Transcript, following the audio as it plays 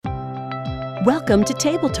Welcome to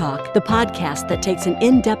Table Talk, the podcast that takes an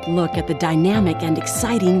in-depth look at the dynamic and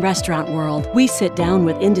exciting restaurant world. We sit down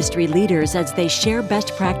with industry leaders as they share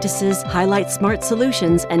best practices, highlight smart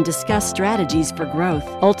solutions, and discuss strategies for growth,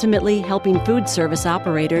 ultimately helping food service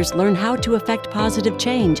operators learn how to affect positive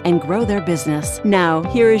change and grow their business. Now,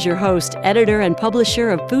 here is your host, editor and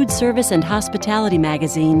publisher of Food Service and Hospitality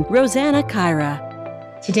magazine, Rosanna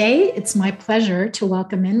Caira. Today, it's my pleasure to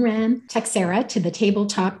welcome Imran Texeira to the Table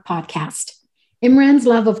Talk podcast. Imran's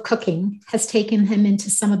love of cooking has taken him into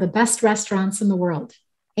some of the best restaurants in the world,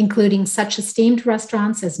 including such esteemed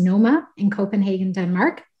restaurants as Noma in Copenhagen,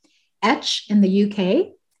 Denmark, Etch in the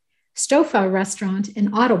UK, Stouffer restaurant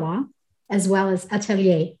in Ottawa, as well as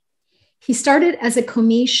Atelier. He started as a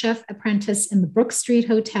commis chef apprentice in the Brook Street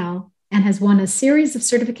Hotel and has won a series of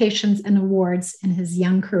certifications and awards in his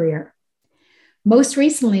young career. Most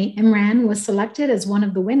recently, Imran was selected as one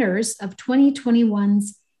of the winners of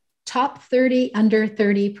 2021's Top 30 Under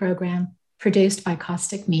 30 program produced by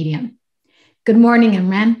Caustic Media. Good morning,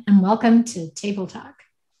 Imran, and welcome to Table Talk.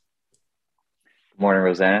 Good morning,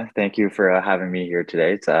 Rosanna. Thank you for having me here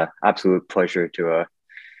today. It's an absolute pleasure to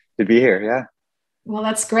be here. Yeah. Well,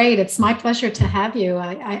 that's great. It's my pleasure to have you.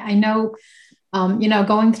 I know,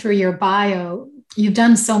 going through your bio, you've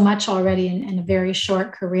done so much already in a very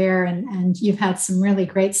short career, and you've had some really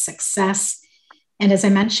great success. And as I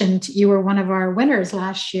mentioned, you were one of our winners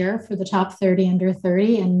last year for the Top 30 Under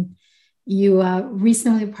 30. And you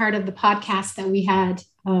recently were part of the podcast that we had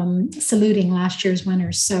saluting last year's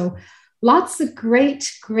winners. So lots of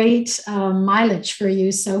great mileage for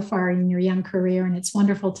you so far in your young career. And it's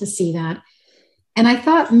wonderful to see that. And I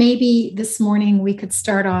thought maybe this morning we could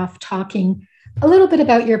start off talking a little bit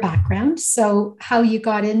about your background. So how you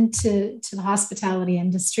got into the hospitality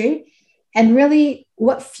industry and really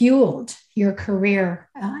what fueled your career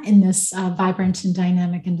in this vibrant and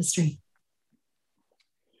dynamic industry.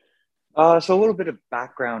 So a little bit of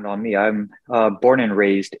background on me. I'm born and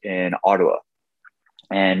raised in Ottawa,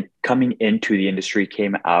 and coming into the industry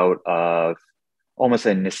came out of almost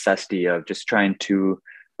a necessity of just trying to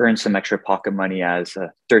earn some extra pocket money as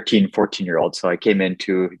a 13, 14-year-old. So I came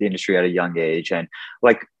into the industry at a young age. And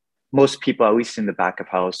like most people, at least in the back of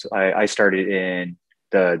house, I started in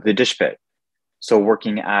the dish pit. So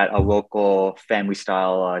working at a local family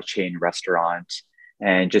style chain restaurant,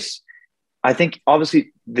 and just, I think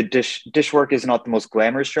obviously the dish work is not the most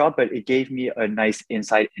glamorous job, but it gave me a nice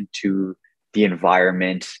insight into the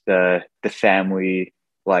environment, the family,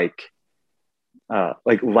 like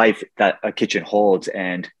life that a kitchen holds,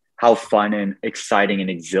 and how fun and exciting and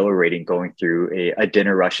exhilarating going through a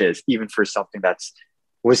dinner rush is, even for something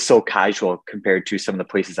was so casual compared to some of the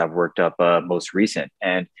places I've worked up most recent.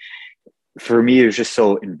 And for me, it was just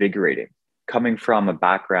so invigorating coming from a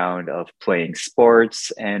background of playing sports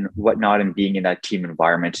and whatnot and being in that team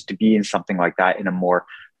environment. To be in something like that in a more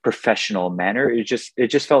professional manner, it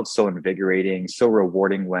just felt so invigorating, so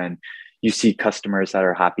rewarding when you see customers that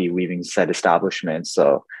are happy leaving said establishment.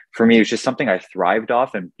 So for me, it was just something I thrived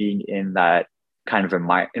off, and being in that kind of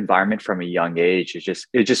environment from a young age,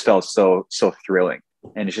 it just felt so thrilling.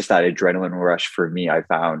 And it's just that adrenaline rush for me, I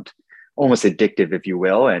found almost addictive, if you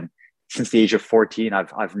will. And since the age of 14,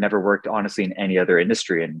 I've never worked honestly in any other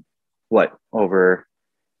industry. And over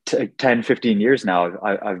 10, 15 years now,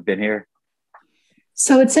 I've been here.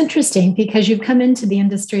 So it's interesting because you've come into the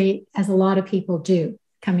industry as a lot of people do,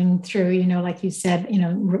 coming through, like you said,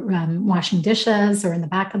 washing dishes or in the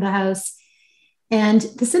back of the house. And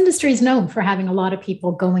this industry is known for having a lot of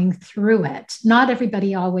people going through it. Not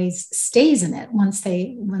everybody always stays in it once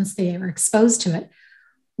they are exposed to it.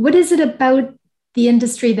 What is it about the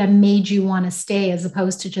industry that made you want to stay, as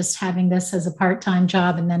opposed to just having this as a part-time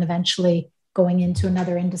job and then eventually going into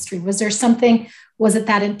another industry? Was it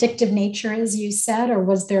that addictive nature, as you said, or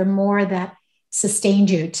was there more that sustained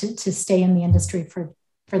you to stay in the industry for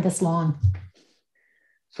this long?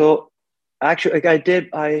 So actually,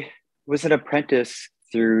 I was an apprentice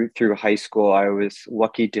through high school. I was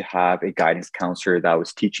lucky to have a guidance counselor that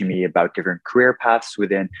was teaching me about different career paths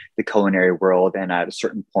within the culinary world. And at a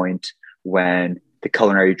certain point, when the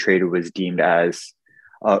culinary trade was deemed as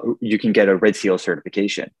you can get a Red Seal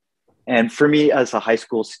certification. And for me as a high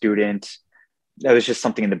school student, that was just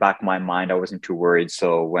something in the back of my mind. I wasn't too worried.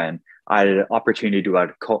 So when I had an opportunity to do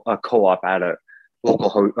a co-op at a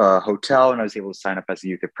local hotel, and I was able to sign up as a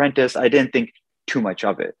youth apprentice, I didn't think too much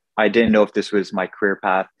of it. I didn't know if this was my career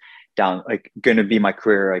path down, going to be my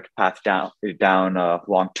career path down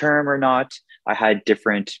long term or not. I had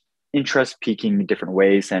different interests peaking in different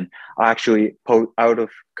ways, and I actually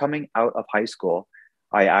coming out of high school,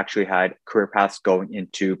 I actually had career paths going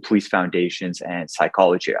into police foundations and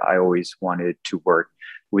psychology. I always wanted to work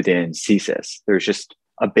within CSIS. There's just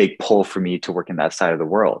a big pull for me to work in that side of the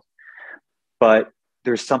world. But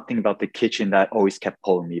there's something about the kitchen that always kept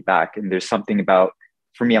pulling me back. And there's something about,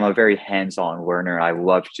 for me, I'm a very hands-on learner. I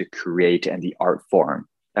love to create and the art form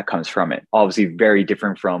that comes from it. Obviously, very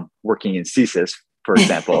different from working in CSIS, for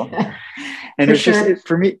example. And it's sure. Just,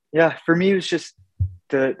 for me, it was just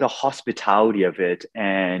the hospitality of it.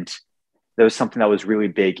 And that was something that was really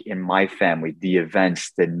big in my family, the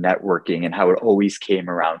events, the networking, and how it always came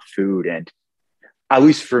around food. And at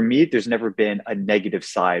least for me, there's never been a negative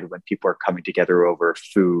side when people are coming together over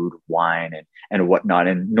food, wine, and whatnot.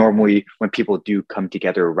 And normally when people do come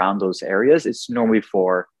together around those areas, it's normally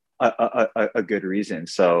for a good reason.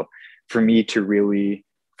 So for me to really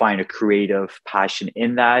find a creative passion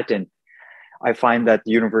in that, and I find that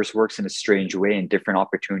the universe works in a strange way, and different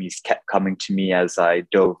opportunities kept coming to me as I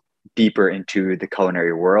dove deeper into the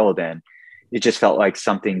culinary world. And it just felt like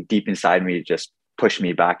something deep inside me just pushed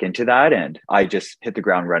me back into that. And I just hit the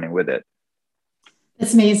ground running with it.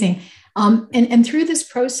 That's amazing. And through this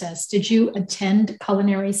process, did you attend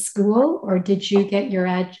culinary school, or did you get your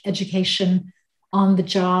education on the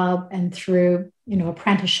job and through,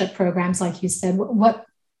 apprenticeship programs, like you said?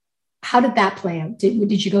 How did that play out?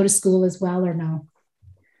 Did you go to school as well, or no?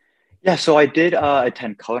 Yeah, so I did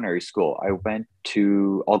attend culinary school. I went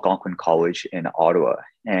to Algonquin College in Ottawa.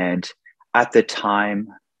 And at the time,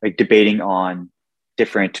 like debating on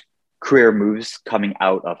different career moves coming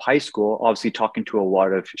out of high school, obviously talking to a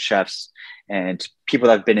lot of chefs and people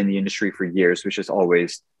that have been in the industry for years, which is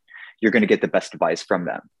always, you're going to get the best advice from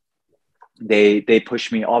them. They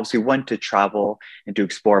pushed me, obviously, one, to travel and to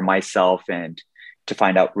explore myself and to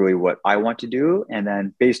find out really what I want to do. And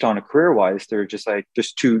then based on a career-wise, they're just like,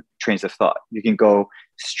 there's two trains of thought. You can go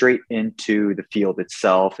straight into the field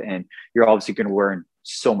itself, and you're obviously going to learn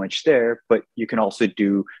so much there, but you can also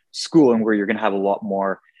do schooling where you're going to have a lot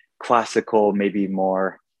more classical, maybe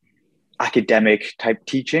more academic type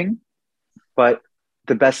teaching. But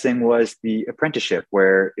the best thing was the apprenticeship,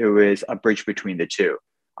 where it was a bridge between the two.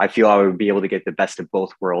 I feel I would be able to get the best of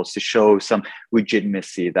both worlds to show some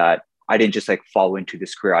legitimacy that I didn't just like fall into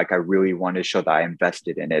this career. Like I really wanted to show that I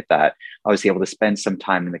invested in it, that I was able to spend some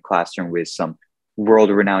time in the classroom with some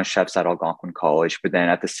world-renowned chefs at Algonquin College, but then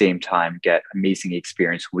at the same time get amazing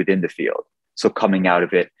experience within the field. So coming out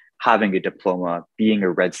of it, having a diploma, being a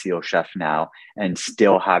Red Seal chef now, and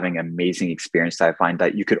still having amazing experience that I find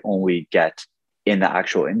that you could only get in the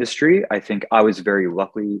actual industry. I think I was very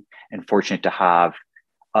lucky and fortunate to have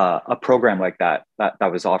a program like that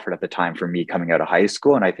was offered at the time for me coming out of high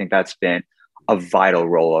school. And I think that's been a vital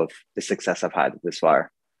role of the success I've had this far.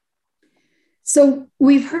 So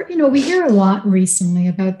we've heard, we hear a lot recently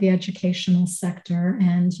about the educational sector,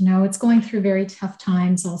 and, it's going through very tough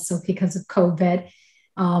times also because of COVID,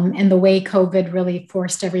 and the way COVID really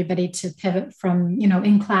forced everybody to pivot from,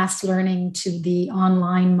 in-class learning to the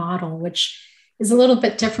online model, which is a little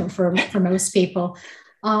bit different for most people.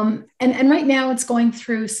 And right now it's going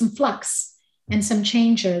through some flux and some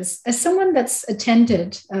changes. As someone that's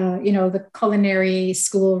attended, the culinary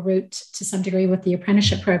school route to some degree with the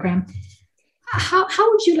apprenticeship program,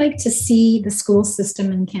 how would you like to see the school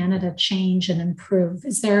system in Canada change and improve?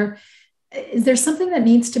 Is there something that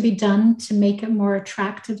needs to be done to make it more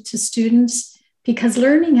attractive to students? Because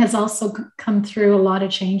learning has also come through a lot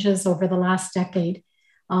of changes over the last decade,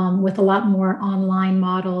 with a lot more online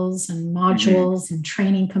models and modules and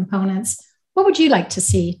training components. What would you like to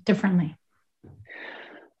see differently?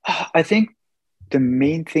 I think the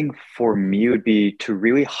main thing for me would be to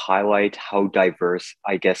really highlight how diverse,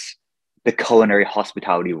 I guess, the culinary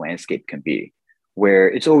hospitality landscape can be, where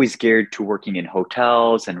it's always geared to working in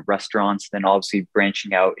hotels and restaurants, then obviously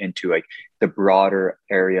branching out into like the broader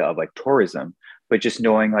area of like tourism, but just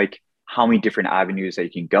knowing like how many different avenues that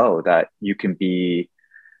you can go, that you can be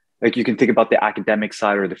like, you can think about the academic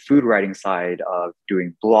side or the food writing side of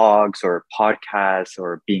doing blogs or podcasts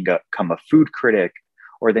or become a food critic.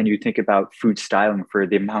 Or then you think about food styling for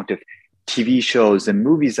the amount of TV shows and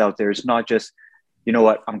movies out there. It's not just, you know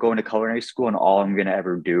what, I'm going to culinary school and all I'm going to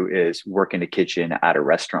ever do is work in a kitchen at a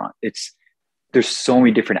restaurant. There's so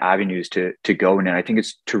many different avenues to go in. And I think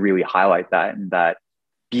it's to really highlight that, and that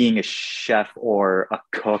being a chef or a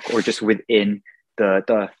cook or just within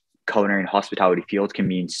the culinary and hospitality field can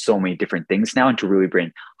mean so many different things now, and to really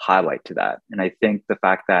bring highlight to that. And I think the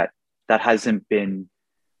fact that that hasn't been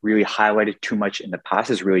really highlighted too much in the past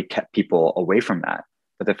has really kept people away from that.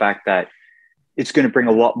 But the fact that it's going to bring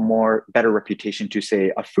a lot more better reputation to,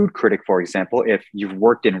 say, a food critic, for example, if you've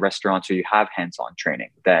worked in restaurants or you have hands-on training,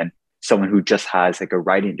 then someone who just has like a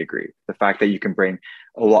writing degree. The fact that you can bring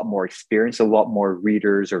a lot more experience, a lot more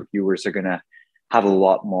readers or viewers are going to have a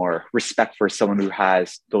lot more respect for someone who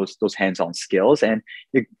has those hands-on skills. And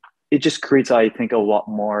it just creates, I think, a lot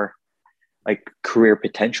more like career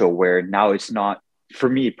potential, where now it's not, for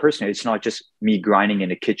me personally, it's not just me grinding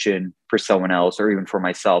in a kitchen for someone else or even for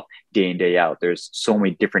myself day in, day out. There's so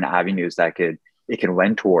many different avenues that it can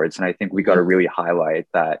lend towards. And I think we got to really highlight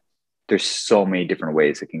that there's so many different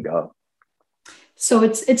ways it can go. So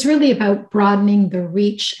it's really about broadening the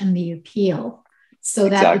reach and the appeal, so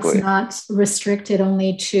that It's not restricted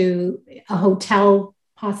only to a hotel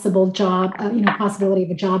possible job, possibility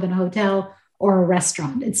of a job in a hotel or a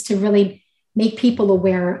restaurant. It's to really make people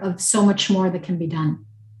aware of so much more that can be done.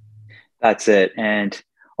 That's it. And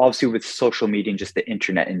obviously with social media and just the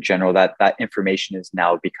internet in general, that information is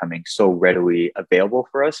now becoming so readily available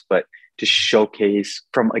for us. But to showcase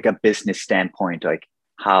from like a business standpoint, like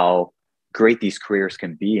how great these careers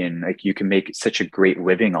can be, and like you can make such a great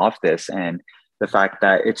living off this, and the fact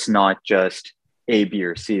that it's not just A, B,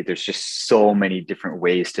 or C. There's just so many different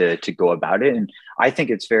ways to go about it. And I think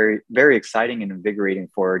it's very, very exciting and invigorating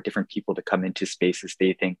for different people to come into spaces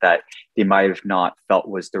they think that they might have not felt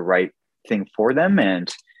was the right thing for them.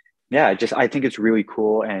 And yeah, I think it's really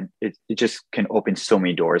cool. And it just can open so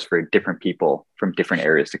many doors for different people from different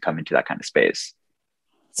areas to come into that kind of space.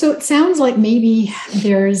 So it sounds like maybe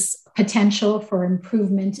there's potential for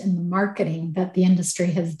improvement in the marketing that the industry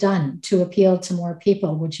has done to appeal to more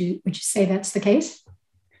people. Would you say that's the case?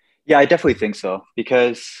 Yeah, I definitely think so,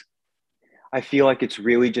 because I feel like it's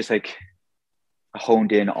really just like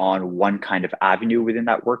honed in on one kind of avenue within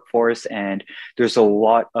that workforce. And there's a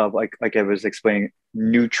lot of like I was explaining,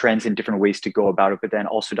 new trends and different ways to go about it, but then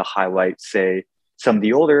also to highlight, say, some of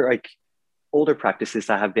the older practices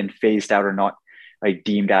that have been phased out or not like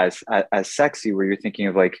deemed as sexy, where you're thinking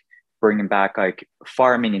of like bringing back like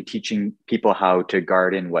farming and teaching people how to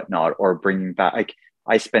garden and whatnot, or bringing back, like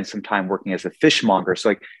I spent some time working as a fishmonger. So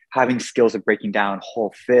like having skills of breaking down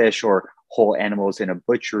whole fish or whole animals in a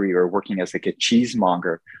butchery, or working as like a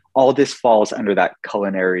cheesemonger, all this falls under that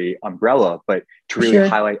culinary umbrella. But to really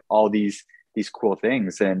highlight all these cool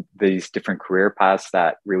things and these different career paths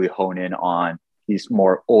that really hone in on these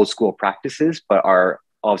more old school practices, but are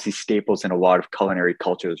obviously staples in a lot of culinary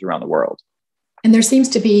cultures around the world. And there seems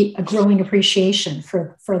to be a growing appreciation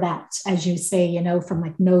for that, as you say, from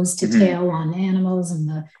like nose to tail on animals, and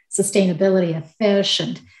the sustainability of fish,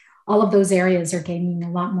 and all of those areas are gaining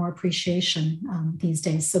a lot more appreciation these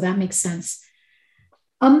days. So that makes sense.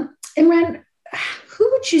 Imran,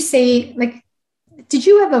 who would you say, like, did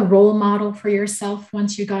you have a role model for yourself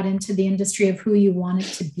once you got into the industry of who you wanted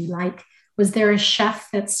to be like? Was there a chef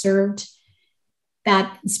that served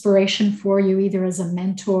that inspiration for you, either as a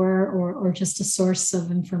mentor or just a source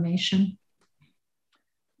of information?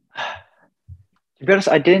 To be honest,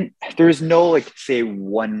 there was no like say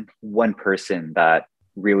one person that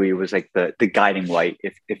really was like the guiding light,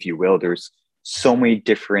 if you will. There's so many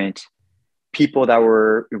different people that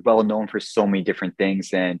were well known for so many different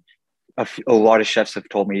things. And a lot of chefs have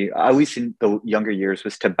told me, at least in the younger years,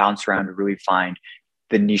 was to bounce around and really find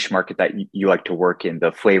the niche market that you like to work in,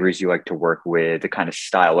 the flavors you like to work with, the kind of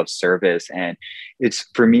style of service. And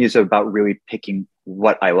for me, it's about really picking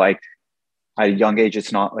what I like. At a young age,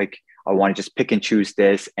 it's not like I want to just pick and choose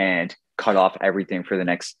this and cut off everything for the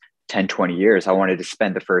next 10, 20 years. I wanted to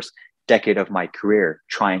spend the first decade of my career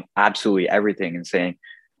trying absolutely everything and saying,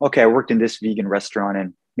 okay, I worked in this vegan restaurant,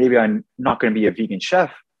 and maybe I'm not going to be a vegan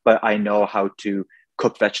chef, but I know how to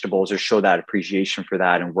cook vegetables or show that appreciation for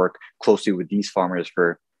that and work closely with these farmers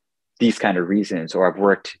for these kind of reasons. Or I've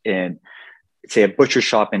worked in, say, a butcher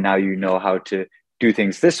shop, and now you know how to do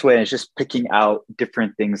things this way. And it's just picking out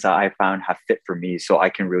different things that I found have fit for me, so I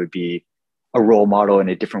can really be a role model in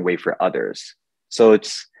a different way for others. So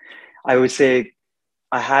I would say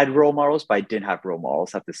I had role models, but I didn't have role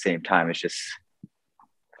models at the same time. It's just,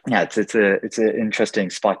 yeah, it's an interesting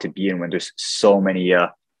spot to be in when there's so many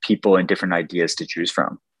people and different ideas to choose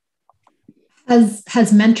from. Has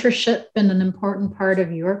mentorship been an important part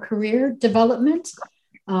of your career development?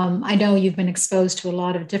 I know you've been exposed to a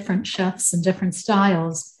lot of different chefs and different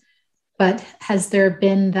styles, but has there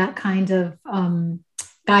been that kind of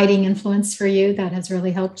guiding influence for you that has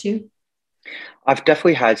really helped you? I've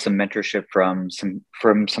definitely had some mentorship from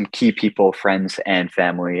some key people, friends and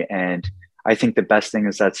family. And I think the best thing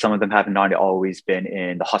is that some of them have not always been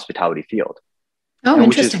in the hospitality field. Oh, and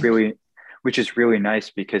interesting. which is really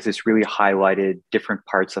nice, because it's really highlighted different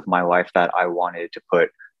parts of my life that I wanted to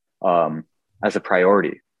put as a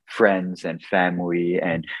priority: friends and family,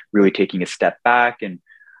 and really taking a step back and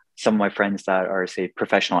some of my friends that are, say,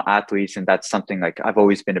 professional athletes. And that's something like I've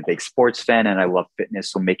always been a big sports fan and I love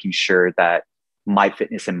fitness. So making sure that my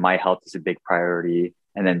fitness and my health is a big priority.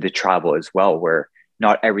 And then the travel as well, where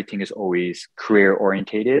not everything is always career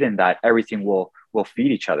orientated and that everything will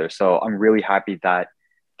feed each other. So I'm really happy that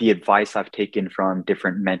the advice I've taken from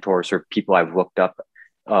different mentors or people I've looked up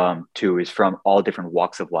to is from all different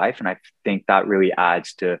walks of life. And I think that really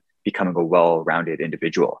adds to becoming a well-rounded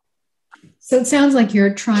individual. So it sounds like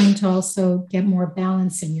you're trying to also get more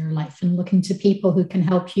balance in your life and looking to people who can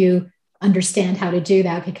help you understand how to do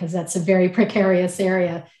that, because that's a very precarious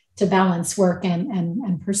area to balance work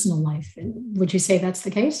and personal life. Would you say that's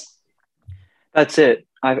the case? That's it.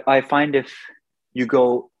 I find if you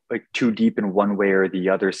go like too deep in one way or the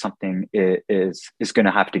other, something is going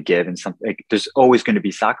to have to give, and something like, there's always going to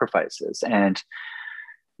be sacrifices. And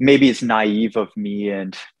maybe it's naive of me,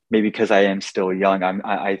 and maybe because I am still young,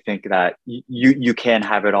 I think that you can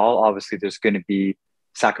have it all. Obviously, there's going to be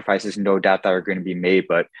sacrifices, no doubt, that are going to be made,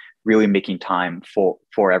 but really making time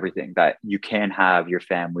for everything, that you can have your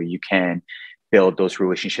family, you can build those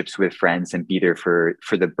relationships with friends and be there for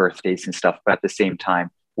the birthdays and stuff. But at the same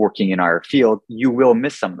time, working in our field, you will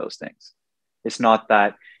miss some of those things. It's not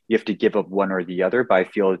that you have to give up one or the other, but I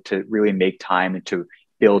feel to really make time and to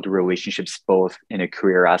build relationships both in a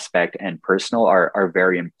career aspect and personal are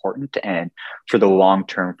very important. And for the long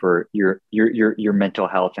term, for your mental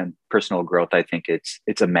health and personal growth, I think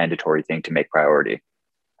it's a mandatory thing to make priority.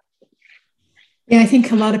 Yeah, I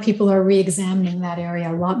think a lot of people are re-examining that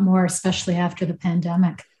area a lot more, especially after the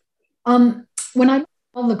pandemic. When I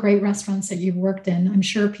all the great restaurants that you've worked in, I'm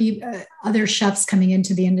sure other chefs coming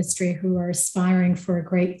into the industry who are aspiring for a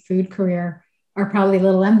great food career are probably a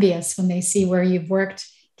little envious when they see where you've worked.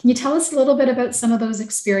 Can you tell us a little bit about some of those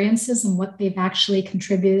experiences and what they've actually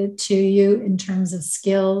contributed to you in terms of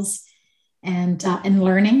skills and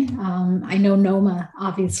learning? I know Noma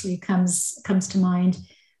obviously comes to mind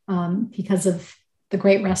because of the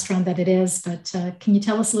great restaurant that it is, but can you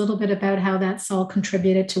tell us a little bit about how that's all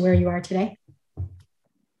contributed to where you are today?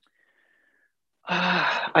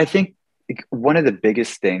 I think one of the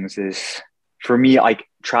biggest things is, for me, like,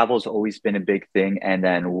 travel's always been a big thing, and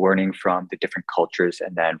then learning from the different cultures,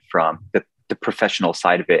 and then from the professional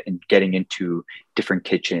side of it, and getting into different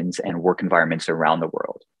kitchens and work environments around the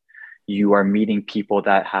world. You are meeting people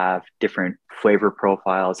that have different flavor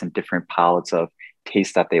profiles and different palettes of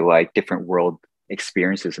taste that they like, different world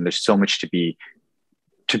experiences, and there's so much to be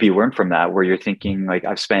learned from that, where you're thinking, like,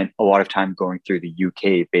 I've spent a lot of time going through the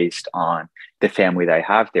UK based on the family that I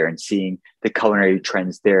have there, and seeing the culinary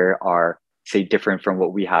trends there are, say, different from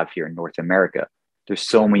what we have here in North America. There's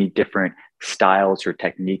so many different styles or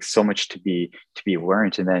techniques, so much to be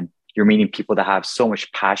learned. And then you're meeting people that have so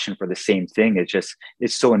much passion for the same thing.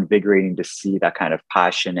 It's so invigorating to see that kind of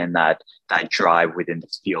passion and that drive within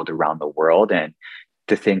this field around the world, and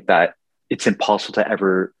to think that it's impossible to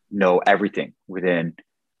ever know everything within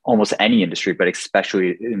almost any industry, but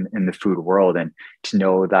especially in the food world, and to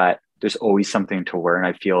know that there's always something to learn.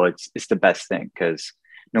 I feel it's the best thing, because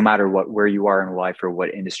no matter where you are in life or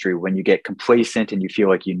what industry, when you get complacent and you feel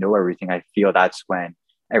like you know everything, I feel that's when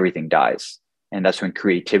everything dies, and that's when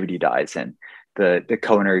creativity dies. And the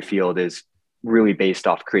culinary field is really based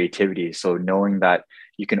off creativity. So knowing that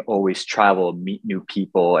you can always travel, meet new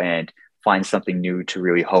people, and find something new to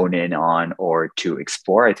really hone in on or to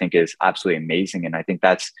explore, I think is absolutely amazing. And I think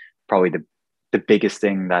that's probably the biggest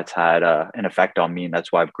thing that's had an effect on me. And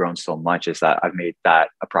that's why I've grown so much, is that I've made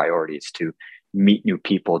that a priority, is to meet new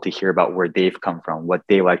people, to hear about where they've come from, what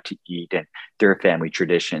they like to eat, and their family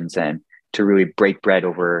traditions, and to really break bread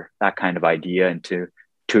over that kind of idea, and to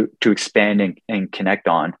expand and connect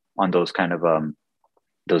on those kind of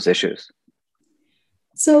those issues.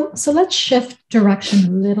 So let's shift direction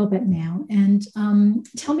a little bit now, and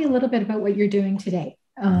tell me a little bit about what you're doing today.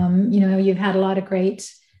 You've had a lot of great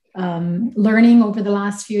learning over the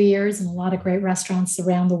last few years, and a lot of great restaurants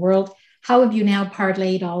around the world. How have you now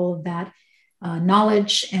parlayed all of that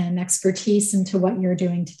knowledge and expertise into what you're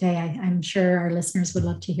doing today? I'm sure our listeners would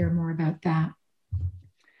love to hear more about that.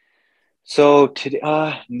 So today,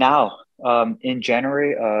 now, in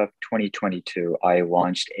January of 2022, I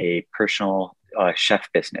launched a personal chef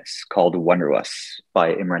business called Wonderlust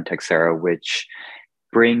by Imran Texera, which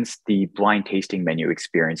brings the blind tasting menu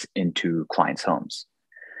experience into clients' homes.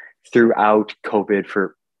 Throughout COVID,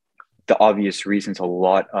 for the obvious reasons, a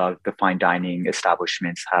lot of the fine dining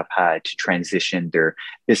establishments have had to transition their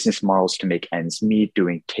business models to make ends meet,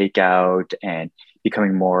 doing takeout and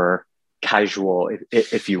becoming more casual,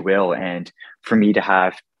 if you will. And for me to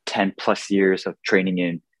have 10 plus years of training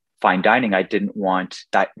in fine dining, I didn't want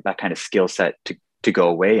that kind of skill set to go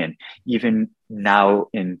away. And even now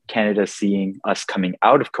in Canada, seeing us coming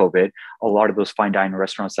out of COVID, a lot of those fine dining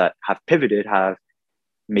restaurants that have pivoted have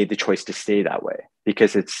made the choice to stay that way,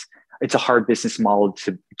 because it's a hard business model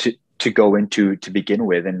to go into to begin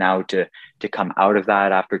with, and now to come out of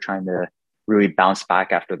that after trying to really bounce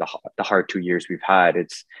back after the hard 2 years we've had.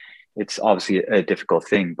 It's obviously a difficult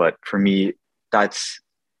thing, but for me, that's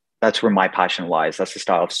where my passion lies. That's the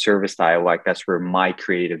style of service that I like. That's where my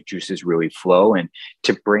creative juices really flow. And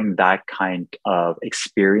to bring that kind of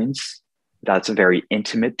experience that's very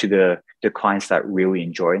intimate to the clients that really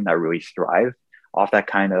enjoy and that really thrive off that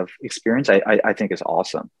kind of experience, I think is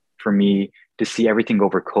awesome. For me, to see everything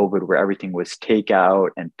over COVID, where everything was takeout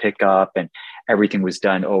and pick up and everything was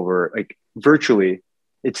done over like virtually,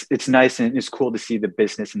 it's nice and it's cool to see the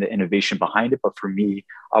business and the innovation behind it. But for me,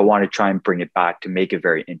 I want to try and bring it back to make it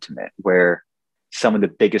very intimate, where some of the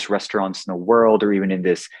biggest restaurants in the world, or even in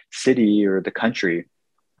this city or the country,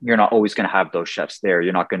 you're not always going to have those chefs there.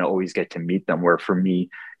 You're not going to always get to meet them. Where for me,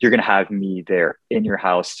 you're going to have me there in your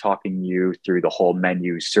house, talking you through the whole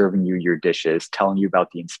menu, serving you your dishes, telling you about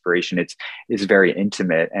the inspiration. It's very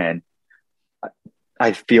intimate. And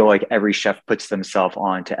I feel like every chef puts themselves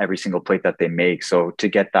on to every single plate that they make. So to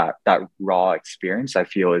get that raw experience, I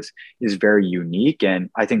feel is very unique. And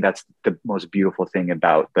I think that's the most beautiful thing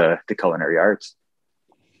about the culinary arts.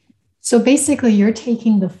 So basically, you're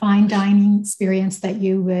taking the fine dining experience that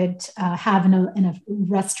you would have in a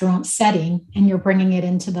restaurant setting, and you're bringing it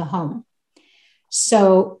into the home.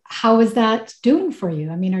 So how is that doing for you?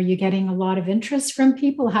 I mean, are you getting a lot of interest from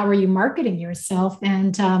people? How are you marketing yourself?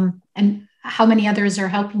 And how many others are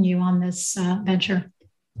helping you on this venture?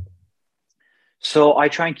 So I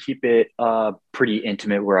try and keep it pretty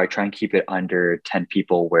intimate, where I try and keep it under 10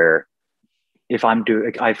 people, where if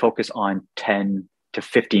I focus on 10 to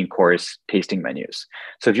 15 course tasting menus.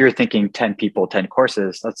 So if you're thinking 10 people, 10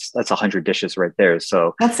 courses, that's 100 dishes right there.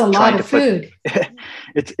 So that's a lot of food.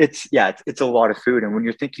 It's a lot of food. And when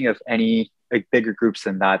you're thinking of any like bigger groups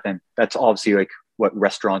than that, then that's obviously like what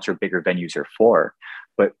restaurants or bigger venues are for.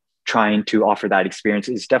 But trying to offer that experience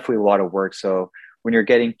is definitely a lot of work. So when you're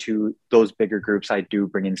getting to those bigger groups, I do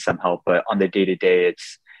bring in some help, but on the day-to-day,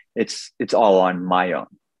 it's all on my own.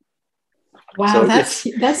 Wow, so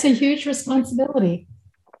that's a huge responsibility.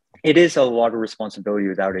 It is a lot of responsibility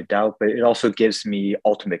without a doubt, but it also gives me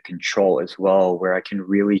ultimate control as well, where I can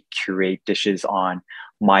really curate dishes on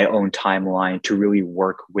my own timeline to really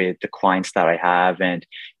work with the clients that I have. And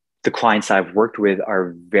the clients I've worked with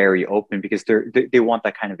are very open, because they want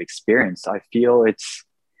that kind of experience. I feel it's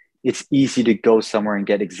easy to go somewhere and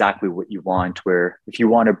get exactly what you want, where if you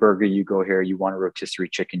want a burger, you go here, you want a rotisserie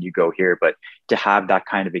chicken, you go here. But to have that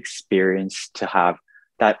kind of experience, to have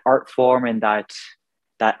that art form and that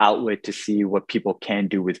outlet to see what people can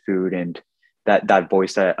do with food, and that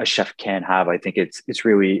voice that a chef can have, I think it's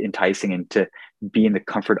really enticing. And to be in the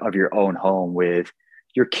comfort of your own home with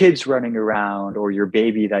your kids running around, or your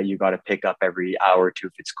baby that you got to pick up every hour or two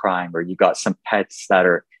if it's crying, or you got some pets that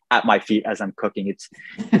are at my feet as I'm cooking.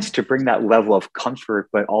 It's to bring that level of comfort,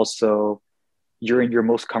 but also you're in your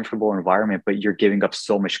most comfortable environment, but you're giving up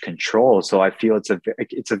so much control. So I feel it's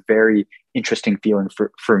a very interesting feeling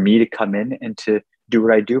for me to come in and to do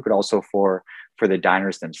what I do, but also for the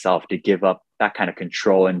diners themselves to give up that kind of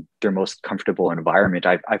control in their most comfortable environment.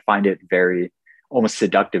 I find it very almost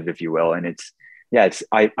seductive, if you will. And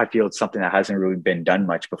I feel it's something that hasn't really been done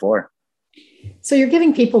much before. So you're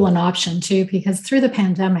giving people an option too, because through the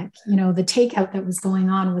pandemic, the takeout that was going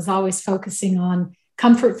on was always focusing on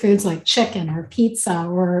comfort foods like chicken or pizza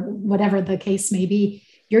or whatever the case may be.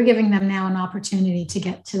 You're giving them now an opportunity to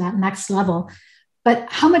get to that next level. But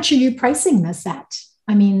how much are you pricing this at?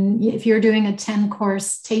 I mean, if you're doing a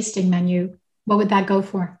 10-course tasting menu, what would that go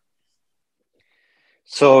for?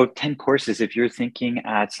 So 10 courses, if you're thinking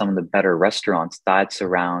at some of the better restaurants, that's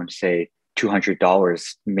around, say,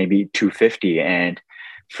 $200, maybe $250. And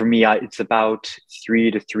for me, it's about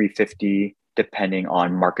 $300 to $350, depending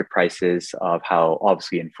on market prices of how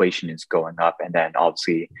obviously inflation is going up. And then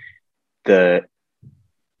obviously the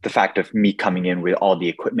fact of me coming in with all the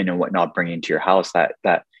equipment and whatnot, bringing into your house, that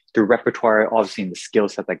the repertoire, obviously, and the skill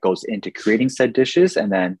set that goes into creating said dishes.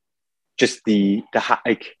 And then just the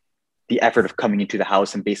effort of coming into the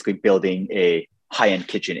house and basically building a high-end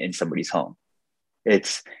kitchen in somebody's home.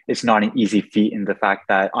 It's not an easy feat, in the fact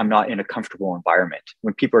that I'm not in a comfortable environment.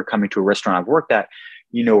 When people are coming to a restaurant I've worked at,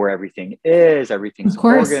 where everything is, everything's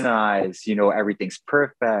organized, everything's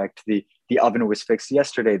perfect. The oven was fixed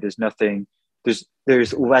yesterday. There's nothing,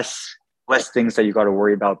 there's less things that you got to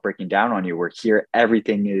worry about breaking down on you. Where here,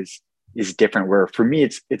 everything is different. Where for me,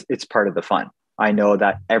 it's part of the fun. I know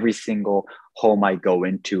that every single home I go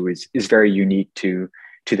into is very unique to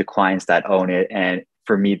the clients that own it. And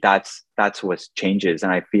for me, that's what changes.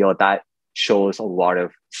 And I feel that shows a lot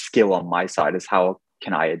of skill on my side, is how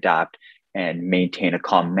can I adapt and maintain a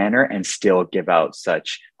calm manner and still give out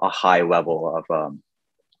such a high level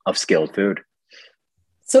of skilled food.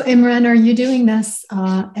 So Imran, are you doing this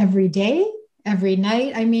every day, every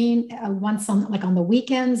night? I mean, once on the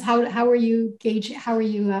weekends. How are you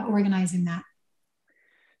organizing that?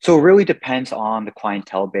 So it really depends on the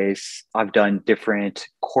clientele base. I've done different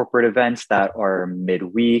corporate events that are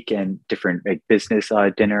midweek and different like business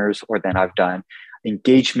dinners, or then I've done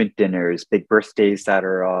engagement dinners, big birthdays that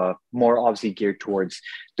are more obviously geared towards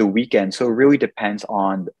the weekend. So it really depends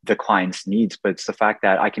on the client's needs, but it's the fact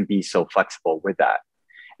that I can be so flexible with that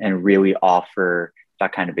and really offer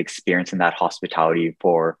that kind of experience and that hospitality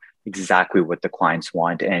for exactly what the clients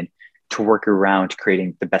want, and to work around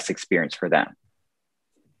creating the best experience for them.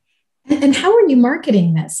 And how are you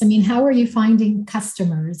marketing this? I mean, how are you finding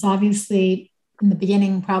customers? Obviously, in the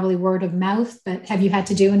beginning, probably word of mouth, but have you had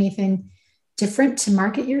to do anything different to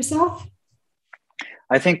market yourself?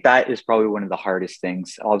 I think that is probably one of the hardest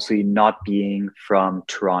things. Obviously, not being from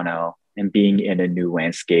Toronto and being in a new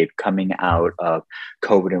landscape, coming out of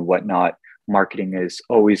COVID and whatnot, marketing is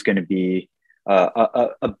always going to be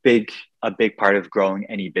a big part of growing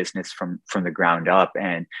any business from the ground up.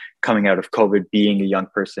 And coming out of COVID, being a young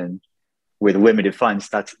person with limited funds,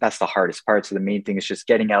 that's the hardest part. So the main thing is just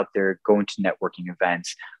getting out there, going to networking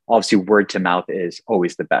events. Obviously, word to mouth is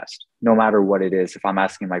always the best, no matter what it is. If I'm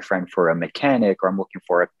asking my friend for a mechanic, or I'm looking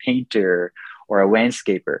for a painter or a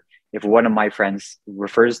landscaper, if one of my friends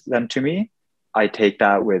refers them to me, I take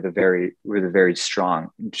that with a very strong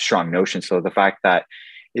notion. So the fact that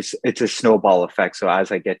it's a snowball effect. So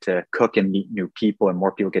as I get to cook and meet new people, and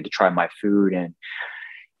more people get to try my food, and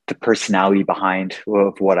the personality behind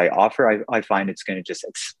of what I offer, I find it's going to just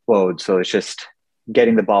explode. So it's just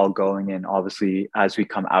getting the ball going. And obviously, as we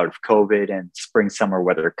come out of COVID and spring, summer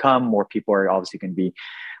weather come, more people are obviously going to be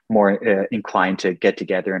more inclined to get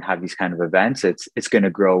together and have these kind of events. It's going to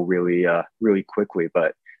grow really quickly.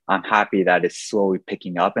 But I'm happy that it's slowly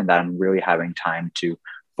picking up, and that I'm really having time to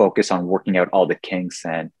focus on working out all the kinks.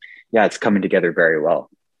 And yeah, it's coming together very well.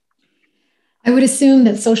 I would assume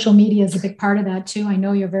that social media is a big part of that too. I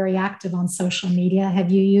know you're very active on social media.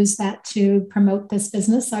 Have you used that to promote this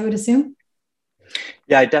business, I would assume?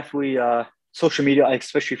 Yeah, I definitely, social media,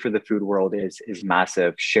 especially for the food world, is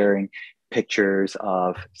massive. Sharing pictures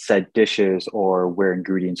of said dishes, or where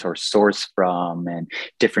ingredients are sourced from, and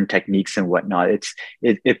different techniques and whatnot.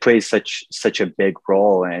 It plays such a big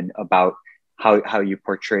role, and about how you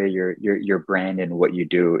portray your brand and what you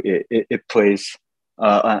do. It plays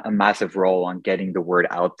a massive role on getting the word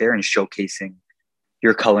out there and showcasing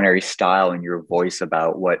your culinary style and your voice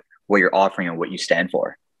about what you're offering and what you stand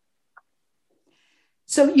for.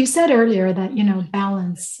 So you said earlier that,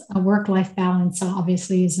 balance, a work-life balance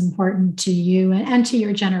obviously is important to you and to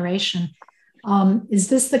your generation. Is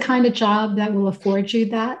this the kind of job that will afford you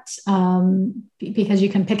that because you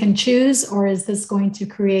can pick and choose, or is this going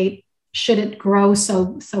to should it grow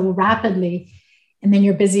so rapidly, and then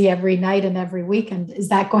you're busy every night and every weekend? Is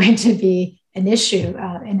that going to be an issue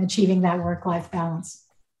in achieving that work-life balance?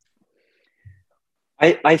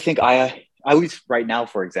 I think at least right now,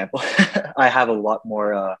 for example, I have a lot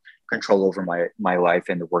more control over my life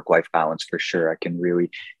and the work-life balance for sure. I can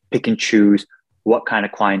really pick and choose what kind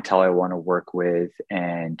of clientele I want to work with,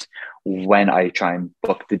 and when I try and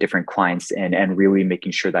book the different clients, and really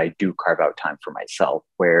making sure that I do carve out time for myself,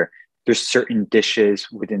 where there's certain dishes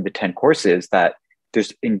within the 10 courses that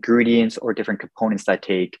there's ingredients or different components that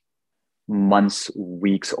take months,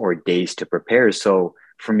 weeks, or days to prepare. So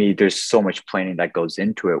for me, there's so much planning that goes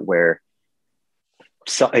into it, where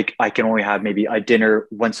I can only have maybe a dinner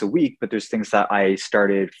once a week, but there's things that I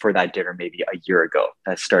started for that dinner maybe a year ago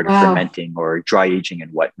that started fermenting or dry aging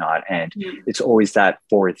and whatnot. And it's always that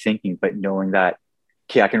forward thinking, but knowing that,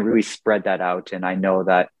 okay, I can really spread that out. And I know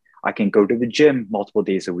that I can go to the gym multiple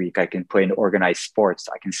days a week. I can play in organized sports.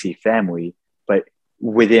 I can see family, but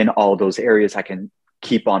within all those areas, I can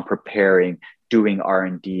keep on preparing, doing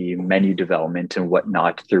R&D, menu development and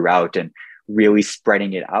whatnot throughout, and really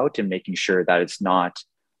spreading it out and making sure that it's not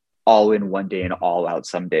all in one day and all out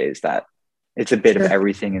some days, that it's a bit of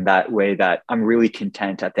everything, in that way that I'm really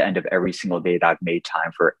content at the end of every single day that I've made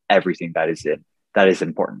time for everything that is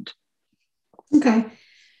important. Okay.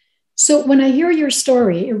 So when I hear your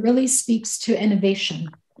story, it really speaks to innovation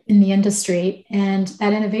in the industry. And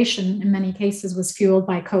that innovation in many cases was fueled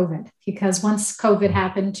by COVID, because once COVID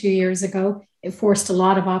happened 2 years ago, it forced a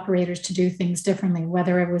lot of operators to do things differently,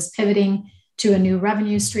 whether it was pivoting to a new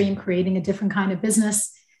revenue stream, creating a different kind of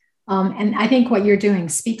business. And I think what you're doing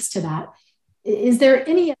speaks to that. Is there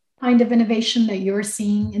any kind of innovation that you're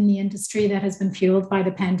seeing in the industry that has been fueled by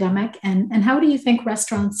the pandemic? And how do you think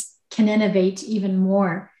restaurants can innovate even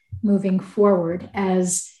more moving forward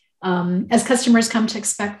as customers come to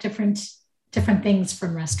expect different things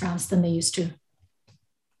from restaurants than they used to?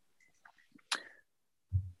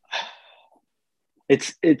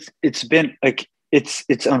 It's been like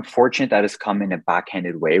it's unfortunate that it's come in a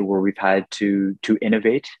backhanded way where we've had to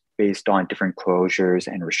innovate based on different closures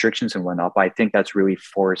and restrictions and whatnot. But I think that's really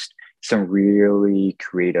forced some really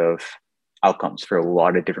creative outcomes for a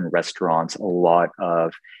lot of different restaurants, a lot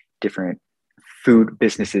of different food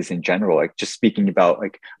businesses in general. Like just speaking about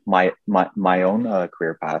like my own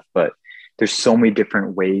career path, but there's so many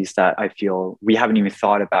different ways that I feel we haven't even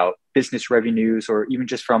thought about business revenues, or even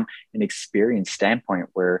just from an experience standpoint,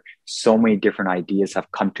 where so many different ideas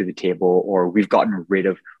have come to the table, or we've gotten rid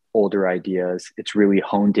of older ideas. It's really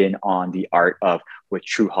honed in on the art of what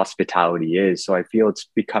true hospitality is. So I feel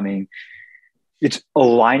it's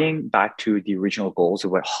aligning back to the original goals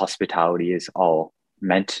of what hospitality is all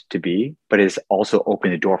meant to be, but it's also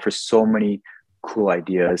opened the door for so many cool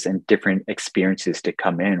ideas and different experiences to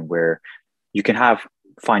come in, where you can have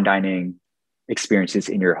fine dining experiences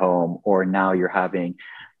in your home, or now you're having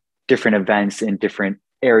different events in different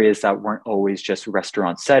areas that weren't always just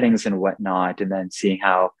restaurant settings and whatnot. And then seeing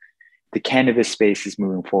how the cannabis space is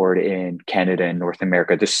moving forward in Canada and North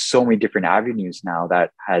America. There's so many different avenues now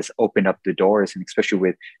that has opened up the doors, and especially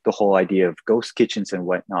with the whole idea of ghost kitchens and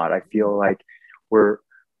whatnot. I feel like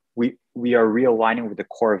we are realigning with the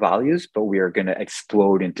core values, but we are going to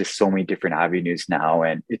explode into so many different avenues now,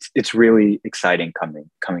 and it's really exciting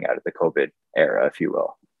coming out of the COVID era, if you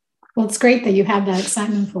will. Well, it's great that you have that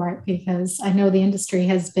excitement for it, because I know the industry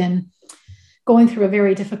has been going through a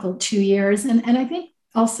very difficult 2 years, and I think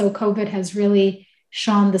also COVID has really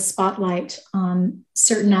shone the spotlight on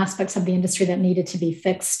certain aspects of the industry that needed to be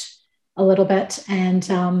fixed a little bit, and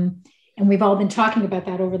we've all been talking about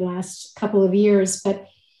that over the last couple of years. But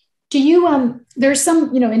do you, there's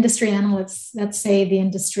some, industry analysts that say the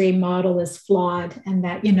industry model is flawed, and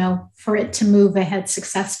that, for it to move ahead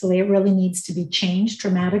successfully, it really needs to be changed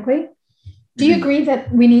dramatically. Do you agree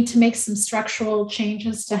that we need to make some structural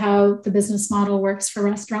changes to how the business model works for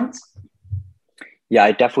restaurants? Yeah,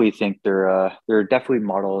 I definitely think there are definitely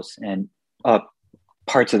models and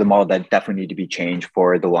parts of the model that definitely need to be changed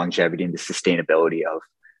for the longevity and the sustainability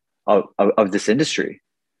of this industry.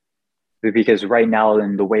 Because right now,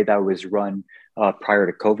 in the way that it was run prior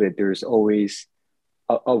to COVID, there's always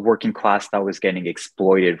a working class that was getting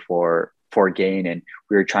exploited for gain, and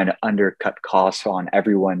we were trying to undercut costs on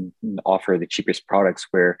everyone and offer the cheapest products,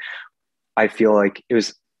 where I feel like it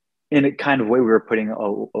was in a kind of way we were putting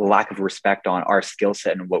a lack of respect on our skill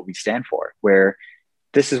set and what we stand for, where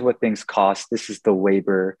this is what things cost, this is the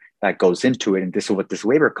labor that goes into it, and this is what this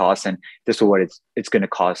labor costs, and this is what it's going to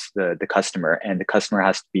cost the customer, and the customer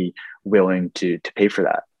has to be willing to pay for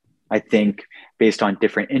that. I think based on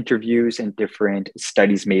different interviews and different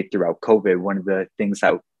studies made throughout COVID, one of the things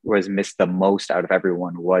that was missed the most out of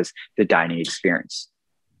everyone was the dining experience.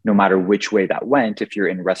 No matter which way that went, if you're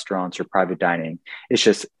in restaurants or private dining, it's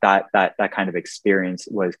just that kind of experience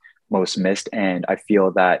was most missed. And I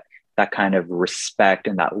feel that kind of respect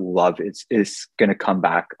and that love is going to come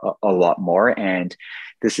back a lot more. And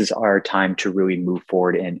this is our time to really move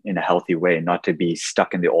forward in a healthy way, not to be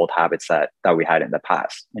stuck in the old habits that we had in the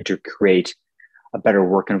past, and to create a better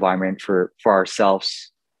work environment for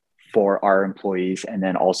ourselves, for our employees, and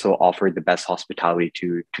then also offer the best hospitality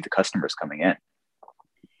to the customers coming in.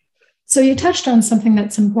 So you touched on something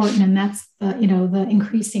that's important, and that's the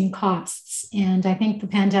increasing costs. And I think the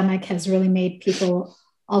pandemic has really made people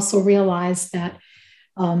also realize that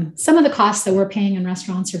some of the costs that we're paying in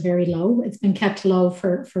restaurants are very low. It's been kept low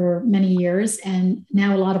for many years. And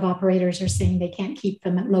now a lot of operators are saying they can't keep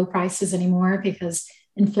them at low prices anymore because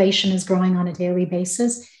inflation is growing on a daily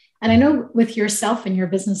basis. And I know with yourself and your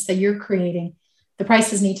business that you're creating, the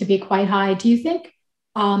prices need to be quite high. Do you think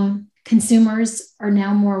consumers are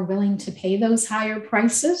now more willing to pay those higher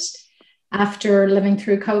prices after living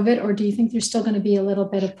through COVID? Or do you think there's still going to be a little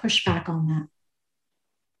bit of pushback on that?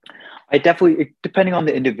 I definitely, depending on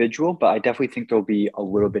the individual, but I definitely think there'll be a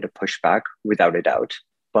little bit of pushback without a doubt.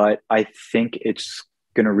 But I think it's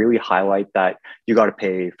going to really highlight that you got to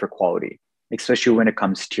pay for quality, especially when it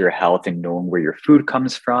comes to your health and knowing where your food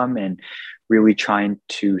comes from, and really trying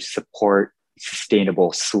to support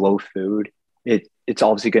sustainable, slow food. It's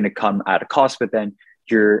obviously going to come at a cost, but then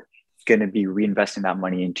you're going to be reinvesting that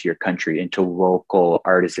money into your country, into local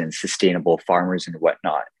artisans, sustainable farmers and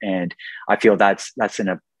whatnot. And I feel that's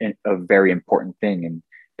a very important thing. And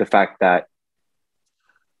the fact that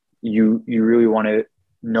you really want to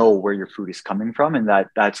know where your food is coming from, and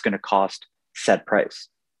that's going to cost set price,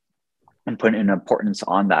 and put an importance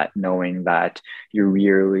on that, knowing that you're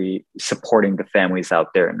really supporting the families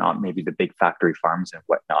out there, not maybe the big factory farms and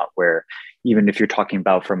whatnot, where even if you're talking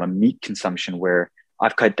about from a meat consumption, where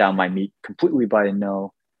I've cut down my meat completely, but I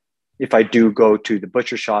know if I do go to the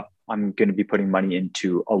butcher shop, I'm going to be putting money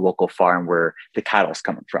into a local farm where the cattle's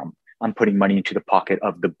coming from. I'm putting money into the pocket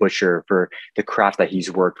of the butcher for the craft that he's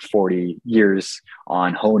worked 40 years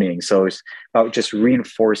on honing. So it's about just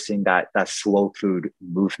reinforcing that slow food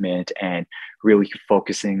movement and really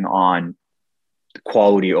focusing on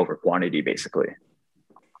quality over quantity, basically.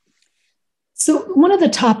 So one of the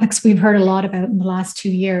topics we've heard a lot about in the last 2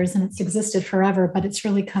 years, and it's existed forever, but it's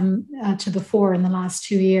really come to the fore in the last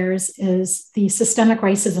 2 years, is the systemic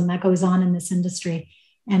racism that goes on in this industry.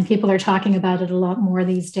 And people are talking about it a lot more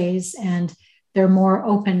these days, and they're more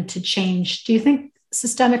open to change. Do you think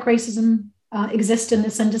systemic racism exists in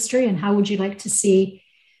this industry? And how would you like to see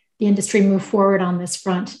the industry move forward on this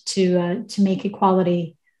front to make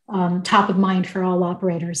equality top of mind for all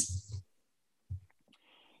operators?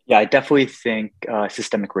 Yeah, I definitely think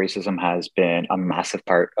systemic racism has been a massive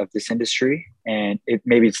part of this industry. And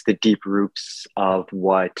maybe it's the deep roots of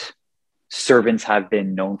what servants have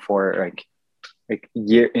been known for,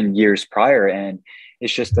 years prior. And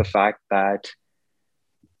it's just the fact that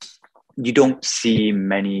you don't see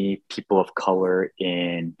many people of color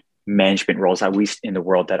in management roles, at least in the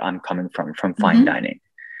world that I'm coming from fine dining.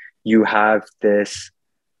 You have this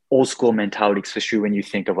old school mentality, especially when you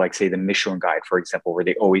think of, like, say, the Michelin Guide, for example, where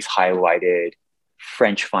they always highlighted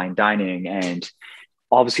French fine dining. And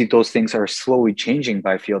obviously those things are slowly changing,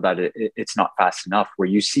 but I feel that it's not fast enough, where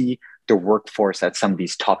you see the workforce at some of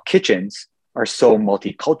these top kitchens are so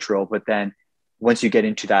multicultural, but then once you get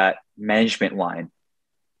into that management line,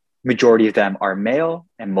 majority of them are male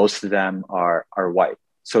and most of them are white.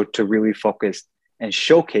 So to really focus and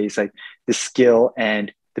showcase like the skill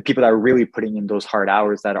and the people that are really putting in those hard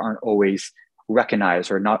hours that aren't always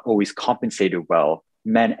recognized or not always compensated well,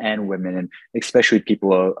 men and women, and especially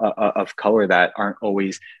people of color that aren't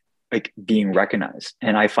always like being recognized.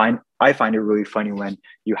 And I find it really funny when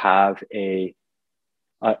you have a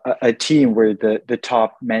team where the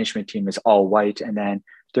top management team is all white, and then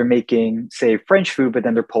they're making, say, French food, but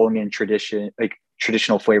then they're pulling in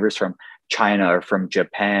traditional flavors from China or from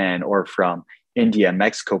Japan or from India,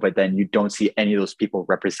 Mexico, but then you don't see any of those people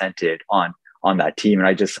represented on that team. And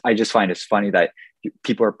I just find it's funny that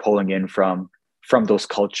people are pulling in from those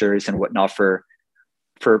cultures and whatnot for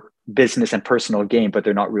business and personal gain, but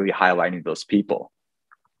they're not really highlighting those people.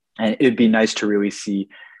 And it'd be nice to really see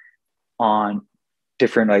on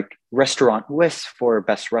different like restaurant lists for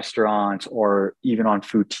best restaurants, or even on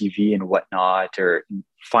food TV and whatnot, or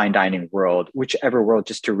fine dining world, whichever world,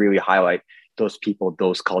 just to really highlight those people,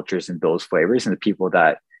 those cultures, and those flavors, and the people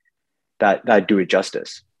that do it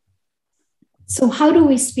justice. So how do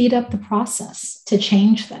we speed up the process to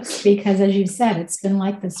change this? Because as you said, it's been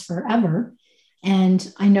like this forever.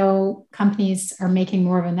 And I know companies are making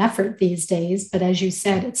more of an effort these days, but as you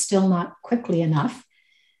said, it's still not quickly enough.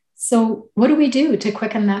 So what do we do to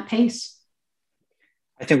quicken that pace?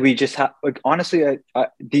 I think we just have, like, honestly,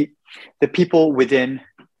 the people within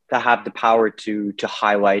that have the power to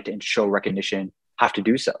highlight and show recognition have to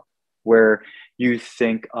do so. Where you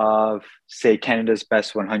think of, say, Canada's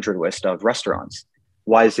Best 100 list of restaurants,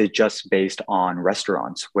 why is it just based on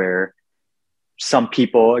restaurants? Where some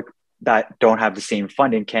people that don't have the same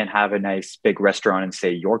funding can't have a nice big restaurant in,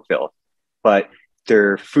 say, Yorkville, but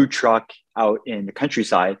their food truck out in the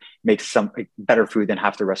countryside makes some better food than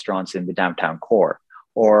half the restaurants in the downtown core.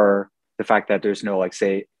 Or the fact that there's no, like,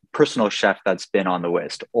 say, personal chef that's been on the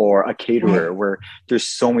list, or a caterer, where there's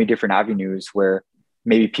so many different avenues where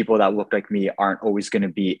maybe people that look like me aren't always going to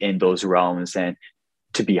be in those realms and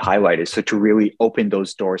to be highlighted. So to really open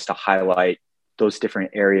those doors to highlight those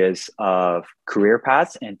different areas of career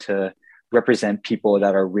paths and to represent people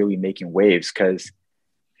that are really making waves, because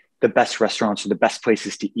the best restaurants or the best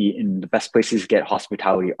places to eat and the best places to get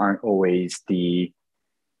hospitality aren't always the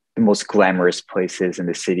most glamorous places in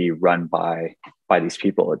the city run by these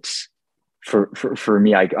people. It's for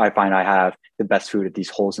me, I find I have the best food at these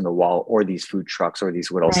holes in the wall, or these food trucks, or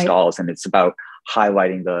these little stalls. And it's about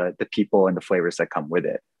highlighting the people and the flavors that come with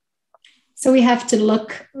it. So we have to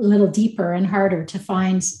look a little deeper and harder to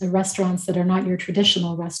find the restaurants that are not your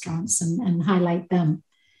traditional restaurants and highlight them.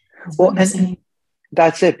 Well, and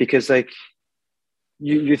that's it, because like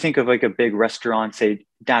you think of like a big restaurant, say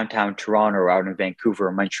downtown Toronto or out in Vancouver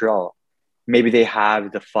or Montreal. Maybe they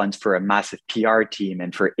have the funds for a massive PR team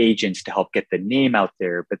and for agents to help get the name out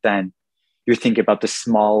there. But then you're thinking about the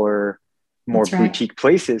smaller, more That's right. boutique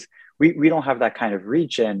places. We don't have that kind of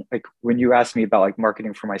reach. And like when you ask me about like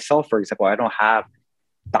marketing for myself, for example, I don't have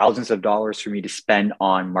thousands of dollars for me to spend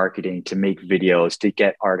on marketing, to make videos, to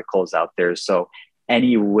get articles out there. So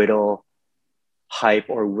any little hype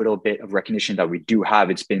or little bit of recognition that we do have,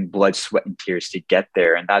 it's been blood, sweat, and tears to get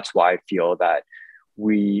there. And that's why I feel that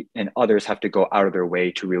we and others have to go out of their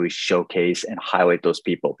way to really showcase and highlight those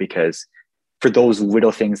people, because for those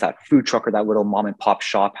little things, that food truck or that little mom and pop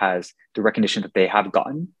shop has the recognition that they have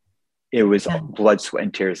gotten. It was Yeah. blood, sweat,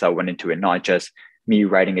 and tears that went into it, not just me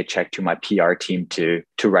writing a check to my PR team to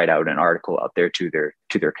write out an article out there to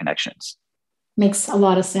their connections. Makes a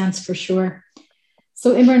lot of sense for sure.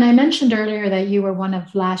 So Imran, I mentioned earlier that you were one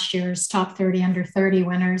of last year's top 30 under 30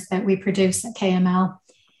 winners that we produced at KML.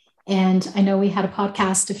 And I know we had a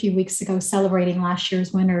podcast a few weeks ago celebrating last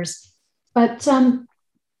year's winners. But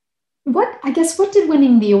what did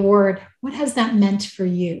winning the award, what has that meant for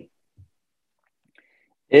you?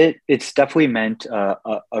 It's definitely meant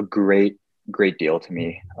a great deal to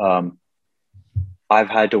me. I've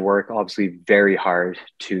had to work obviously very hard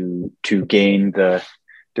to gain the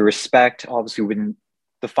respect, obviously within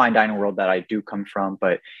the fine dining world that I do come from,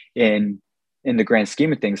 but in the grand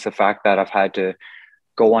scheme of things, the fact that I've had to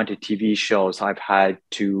go on to TV shows, I've had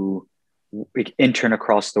to like, intern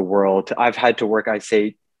across the world, I've had to work, I'd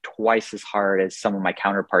say, twice as hard as some of my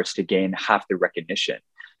counterparts to gain half the recognition.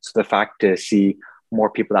 So the fact to see more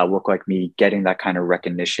people that look like me getting that kind of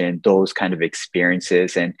recognition, those kind of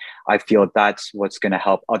experiences, and I feel that's what's going to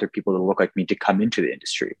help other people that look like me to come into the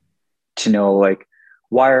industry, to know like,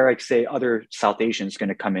 why are like say other South Asians going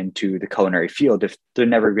to come into the culinary field if they're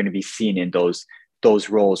never going to be seen in those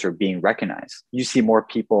roles or being recognized? You see more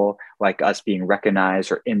people like us being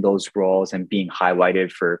recognized or in those roles and being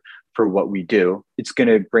highlighted for what we do. It's going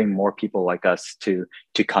to bring more people like us to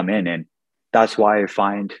come in, and that's why I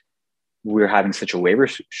find we're having such a labor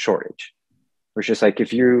shortage. It's just like,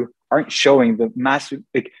 if you aren't showing the massive,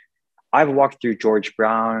 like I've walked through George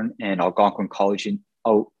Brown and Algonquin College, and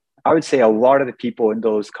I would say a lot of the people in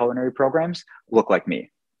those culinary programs look like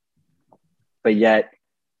me, but yet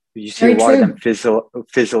you see Very a lot true. of them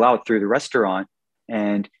fizzle out through the restaurant.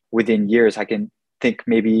 And within years, I can think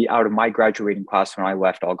maybe out of my graduating class when I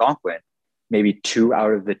left Algonquin, maybe 2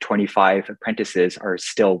 out of the 25 apprentices are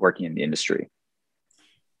still working in the industry.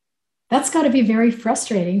 That's got to be very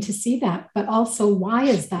frustrating to see that. But also, why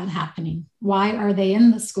is that happening? Why are they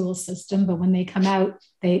in the school system, but when they come out,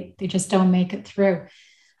 they just don't make it through?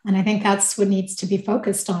 And I think that's what needs to be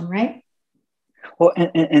focused on, right? Well,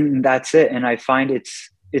 and that's it. And I find it's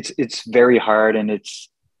very hard. And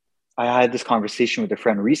I had this conversation with a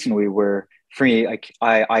friend recently where for me,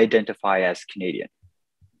 I identify as Canadian.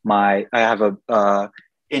 I have a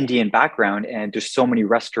Indian background, and there's so many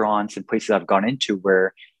restaurants and places I've gone into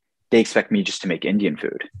where they expect me just to make Indian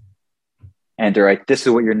food. And they're like, this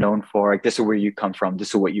is what you're known for. Like, this is where you come from. This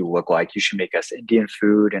is what you look like. You should make us Indian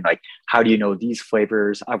food. And like, how do you know these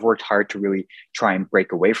flavors? I've worked hard to really try and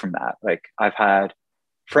break away from that. Like, I've had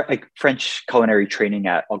French culinary training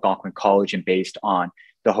at Algonquin College, and based on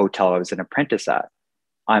the hotel I was an apprentice at.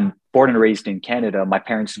 I'm born and raised in Canada. My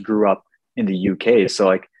parents grew up in the UK. So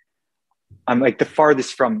like, I'm like the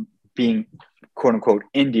farthest from being quote unquote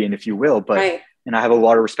Indian, if you will, but Right. And I have a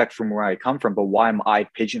lot of respect from where I come from, but why am I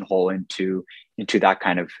pigeonholed into that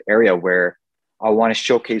kind of area where I want to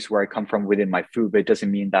showcase where I come from within my food, but it doesn't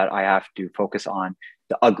mean that I have to focus on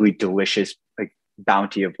the ugly, delicious like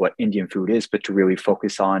bounty of what Indian food is, but to really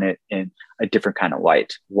focus on it in a different kind of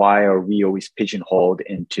light. Why are we always pigeonholed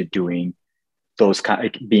into doing those kind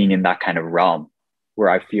of being in that kind of realm where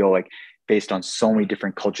I feel like based on so many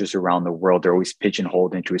different cultures around the world, they're always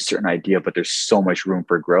pigeonholed into a certain idea, but there's so much room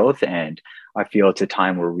for growth. And I feel it's a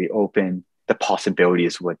time where we open the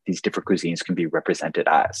possibilities what these different cuisines can be represented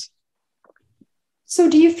as. So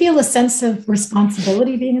do you feel a sense of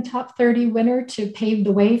responsibility being a top 30 winner to pave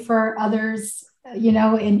the way for others,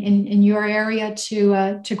 in your area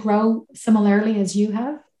to grow similarly as you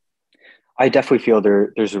have? I definitely feel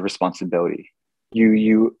there's a responsibility.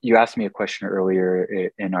 You asked me a question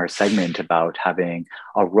earlier in our segment about having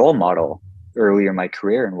a role model earlier in my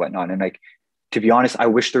career and whatnot. And like, to be honest, I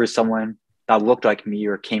wish there was someone that looked like me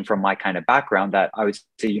or came from my kind of background that I would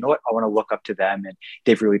say, you know what, I want to look up to them and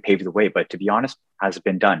they've really paved the way. But to be honest, hasn't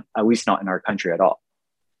been done, at least not in our country at all.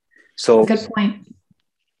 So good point.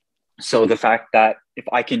 So the fact that if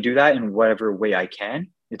I can do that in whatever way I can,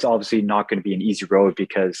 it's obviously not going to be an easy road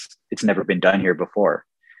because it's never been done here before.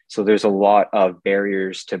 So there's a lot of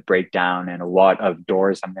barriers to break down and a lot of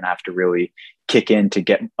doors I'm going to have to really kick in to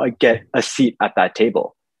get a seat at that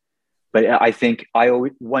table. But I think I owe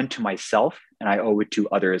it one to myself and I owe it to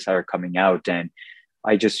others that are coming out. And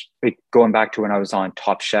I just, like, going back to when I was on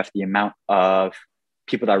Top Chef, the amount of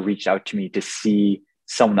people that reached out to me to see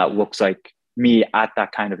someone that looks like me at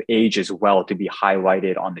that kind of age as well to be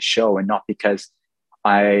highlighted on the show, and not because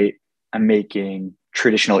I am making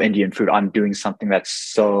traditional Indian food. I'm doing something that's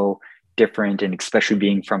so different, and especially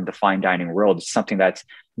being from the fine dining world, it's something that's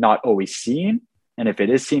not always seen. And if it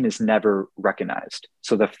is seen, it's never recognized.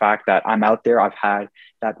 So the fact that I'm out there, I've had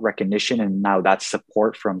that recognition and now that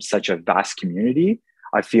support from such a vast community,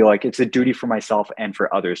 I feel like it's a duty for myself and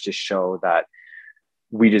for others to show that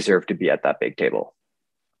we deserve to be at that big table.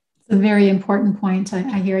 It's a very important point.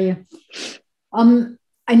 I hear you.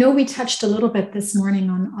 I know we touched a little bit this morning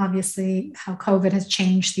on obviously how COVID has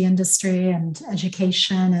changed the industry and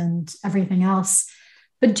education and everything else.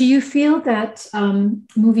 But do you feel that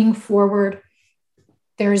moving forward,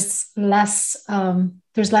 there's less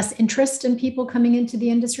interest in people coming into the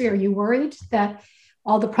industry? Are you worried that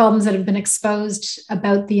all the problems that have been exposed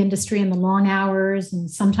about the industry and the long hours and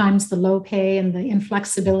sometimes the low pay and the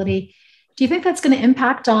inflexibility, do you think that's going to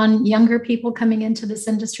impact on younger people coming into this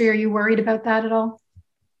industry? Are you worried about that at all?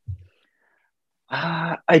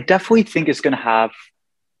 I definitely think it's going to have,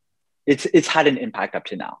 it's had an impact up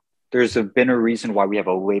to now. There's been a reason why we have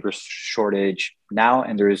a labor shortage now,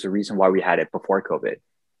 and there is a reason why we had it before COVID.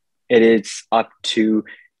 It is up to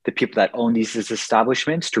the people that own these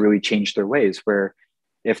establishments to really change their ways, where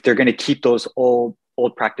if they're going to keep those old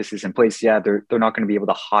practices in place, yeah, they're not going to be able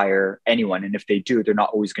to hire anyone. And if they do, they're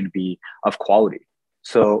not always going to be of quality.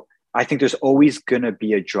 So I think there's always going to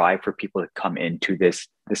be a drive for people to come into this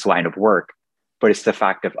line of work, but it's the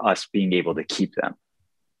fact of us being able to keep them.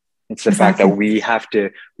 It's the fact that we have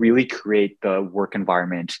to really create the work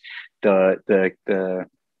environment, the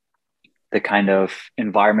kind of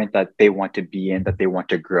environment that they want to be in, that they want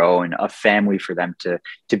to grow, and a family for them to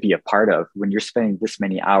be a part of. When you're spending this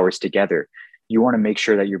many hours together, you want to make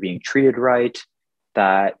sure that you're being treated right,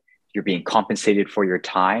 that you're being compensated for your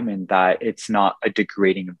time, and that it's not a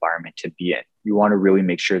degrading environment to be in. You want to really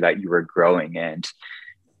make sure that you are growing. And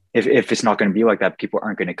if it's not going to be like that, people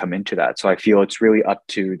aren't going to come into that. So I feel it's really up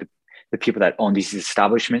to the people that own these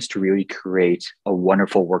establishments to really create a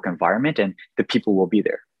wonderful work environment, and the people will be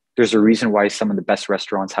there. There's a reason why some of the best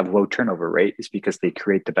restaurants have low turnover rate, is because they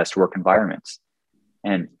create the best work environments.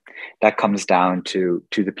 And that comes down to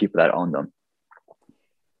the people that own them.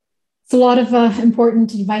 It's a lot of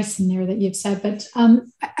important advice in there that you've said, but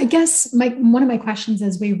I guess one of my questions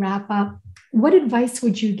as we wrap up, what advice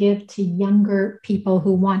would you give to younger people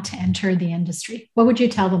who want to enter the industry? What would you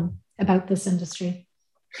tell them about this industry?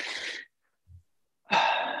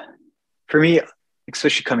 For me,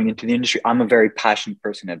 especially coming into the industry, I'm a very passionate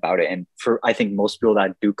person about it. And for, I think most people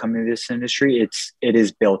that do come into this industry, it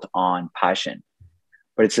is built on passion,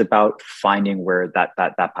 but it's about finding where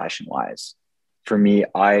that passion lies. For me,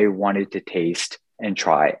 I wanted to taste and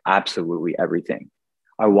try absolutely everything.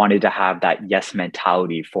 I wanted to have that yes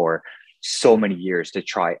mentality for so many years, to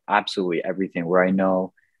try absolutely everything, where I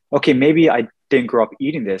know, okay, maybe I didn't grow up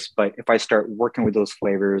eating this, but if I start working with those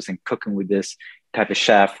flavors and cooking with this type of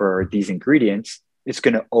chef or these ingredients, it's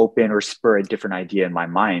going to open or spur a different idea in my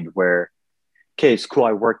mind where, okay, it's cool.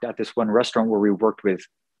 I worked at this one restaurant where we worked with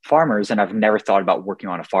farmers, and I've never thought about working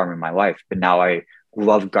on a farm in my life, but now I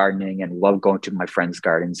love gardening and love going to my friends'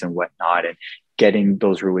 gardens and whatnot, and getting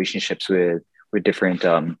those relationships with different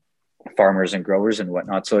farmers and growers and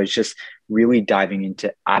whatnot. So it's just really diving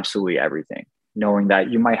into absolutely everything, knowing that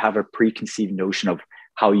you might have a preconceived notion of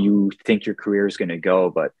how you think your career is going to go,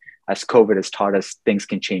 but as COVID has taught us, things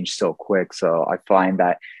can change so quick. So I find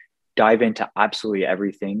that dive into absolutely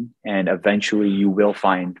everything, and eventually you will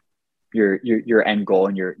find your end goal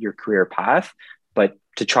and your career path. But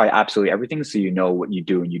to try absolutely everything, so you know what you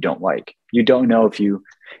do and you don't like. You don't know if you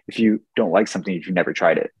don't like something if you've never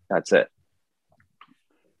tried it. That's it.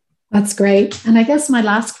 That's great. And I guess my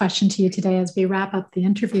last question to you today, as we wrap up the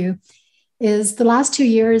interview, is the last 2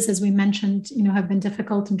 years, as we mentioned, have been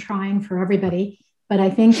difficult and trying for everybody. But I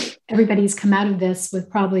think everybody's come out of this with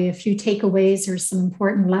probably a few takeaways or some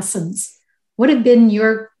important lessons. What have been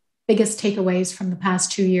your biggest takeaways from the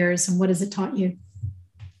past 2 years, and what has it taught you?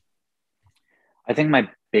 I think my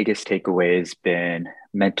biggest takeaway has been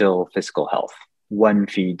mental, physical health. One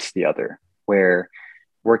feeds the other, where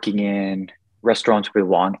working in restaurants with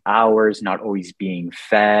long hours, not always being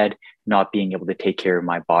fed, not being able to take care of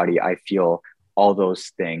my body, I feel all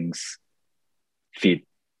those things feed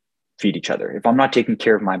feed each other. If I'm not taking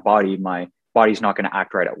care of my body's not going to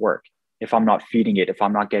act right at work. If I'm not feeding it, if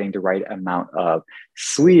I'm not getting the right amount of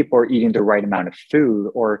sleep or eating the right amount of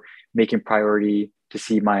food or making priority to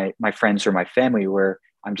see my friends or my family where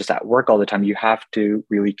I'm just at work all the time, you have to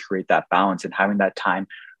really create that balance and having that time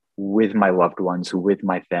with my loved ones, with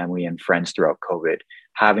my family and friends throughout COVID,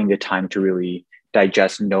 having the time to really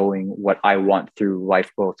digest knowing what I want through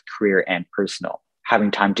life, both career and personal,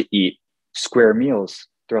 having time to eat square meals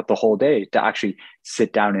throughout the whole day, to actually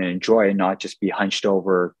sit down and enjoy and not just be hunched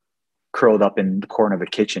over, curled up in the corner of a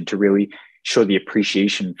kitchen, to really show the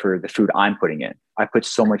appreciation for the food I'm putting in. I put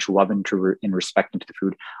so much love and respect into the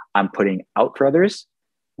food I'm putting out for others.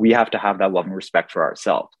 We have to have that love and respect for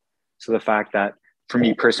ourselves. So the fact that for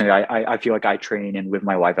me personally, I feel like I train and live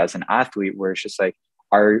my life as an athlete where it's just like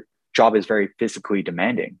our job is very physically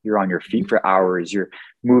demanding. You're on your feet for hours, you're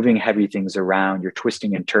moving heavy things around, you're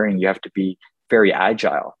twisting and turning, you have to be very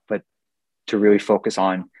agile. But to really focus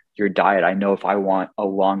on your diet, I know if I want a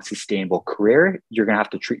long, sustainable career, you're going to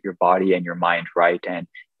have to treat your body and your mind right. And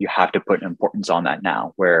you have to put an importance on that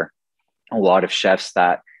now, where a lot of chefs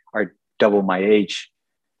that are double my age,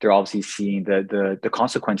 they're obviously seeing the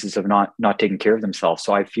consequences of not taking care of themselves.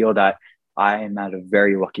 So I feel that I am at a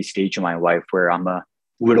very lucky stage in my life where I'm a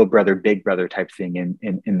little brother, big brother type thing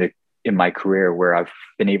in my career, where I've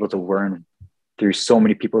been able to learn through so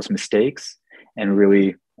many people's mistakes and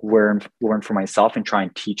really learn for myself and try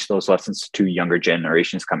and teach those lessons to younger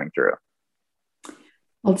generations coming through.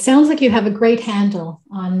 Well, it sounds like you have a great handle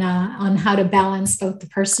on how to balance both the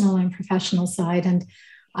personal and professional side. And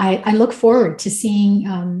I look forward to seeing,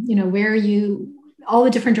 where all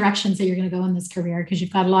the different directions that you're going to go in this career, because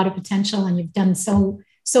you've got a lot of potential and you've done so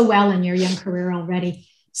well in your young career already.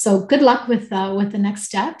 So good luck with the next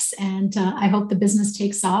steps. And I hope the business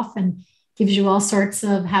takes off and gives you all sorts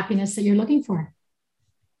of happiness that you're looking for.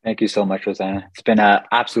 Thank you so much, Rosanna. It's been an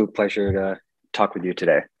absolute pleasure to talk with you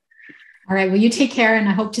today. All right. Well, you take care, and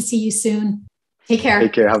I hope to see you soon. Take care.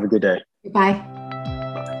 Take care. Have a good day. Goodbye.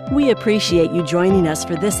 We appreciate you joining us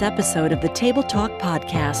for this episode of the Table Talk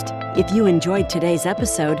Podcast. If you enjoyed today's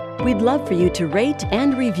episode, we'd love for you to rate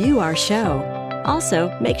and review our show. Also,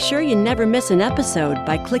 make sure you never miss an episode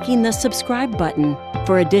by clicking the subscribe button.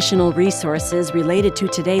 For additional resources related to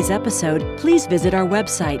today's episode, please visit our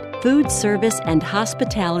website,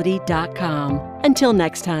 foodserviceandhospitality.com. Until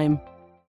next time.